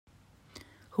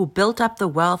who built up the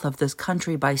wealth of this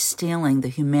country by stealing the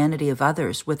humanity of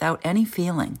others without any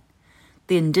feeling.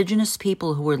 The indigenous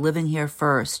people who were living here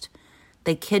first.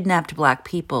 They kidnapped black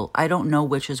people. I don't know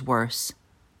which is worse.